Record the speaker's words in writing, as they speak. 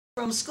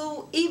from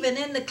school, even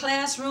in the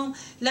classroom,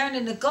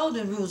 learning the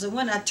golden rules. And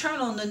when I turn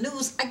on the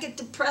news, I get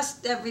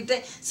depressed every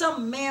day.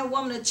 Some man,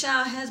 woman, or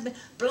child has been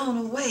blown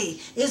away.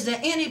 Is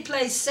there any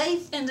place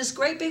safe in this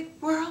great big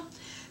world?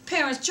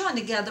 Parents, join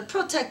together,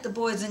 protect the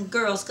boys and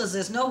girls, because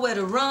there's nowhere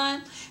to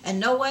run and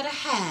nowhere to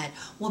hide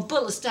when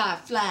bullets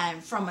start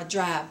flying from a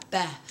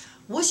drive-by.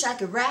 Wish I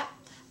could rap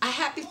a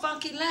happy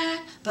funky line,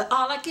 but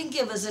all I can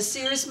give is a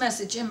serious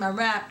message in my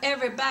rap.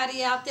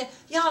 Everybody out there,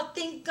 y'all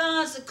think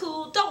guns are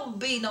cool? Don't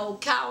be no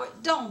coward,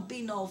 don't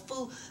be no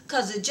fool,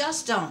 because it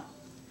just don't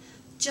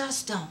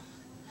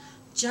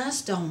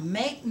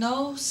make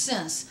no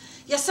sense.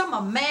 Yes, I'm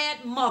a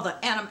mad mother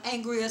and I'm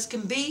angry as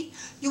can be.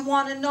 You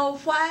want to know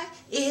why?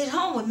 It hit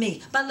home with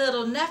me. My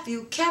little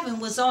nephew Kevin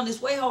was on his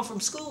way home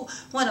from school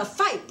when a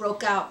fight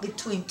broke out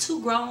between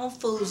two grown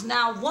fools.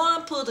 Now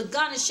one pulled a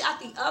gun and shot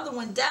the other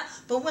one down,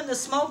 but when the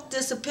smoke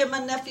disappeared,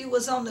 my nephew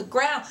was on the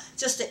ground,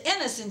 just an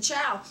innocent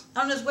child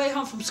on his way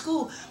home from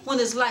school when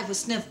his life was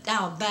sniffed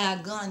out by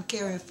a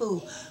gun-carrying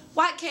fool.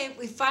 Why can't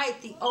we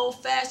fight the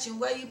old-fashioned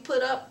way? You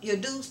put up your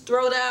dukes,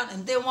 throw down,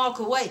 and then walk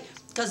away?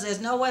 Because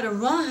there's nowhere to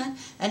run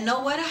and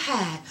nowhere to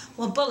hide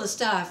when bullets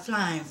start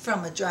flying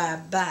from a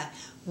drive-by.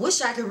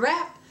 Wish I could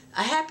rap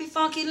a happy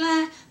funky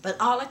line, but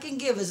all I can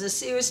give is a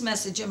serious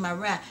message in my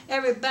rap.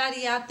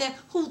 Everybody out there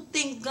who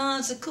think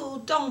guns are cool,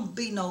 don't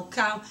be no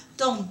cow,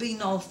 don't be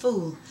no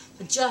fool.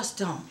 But just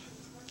don't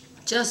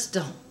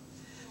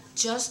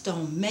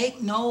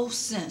make no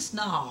sense.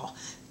 No,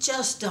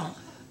 just don't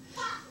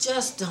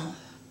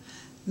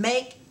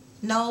make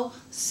no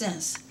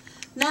sense.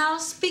 Now,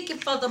 speaking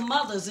for the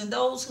mothers and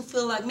those who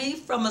feel like me,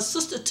 from a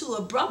sister to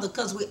a brother,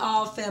 because we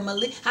all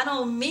family, I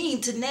don't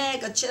mean to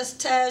nag or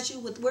chastise you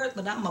with words,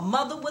 but I'm a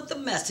mother with a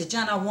message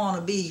and I want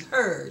to be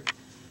heard.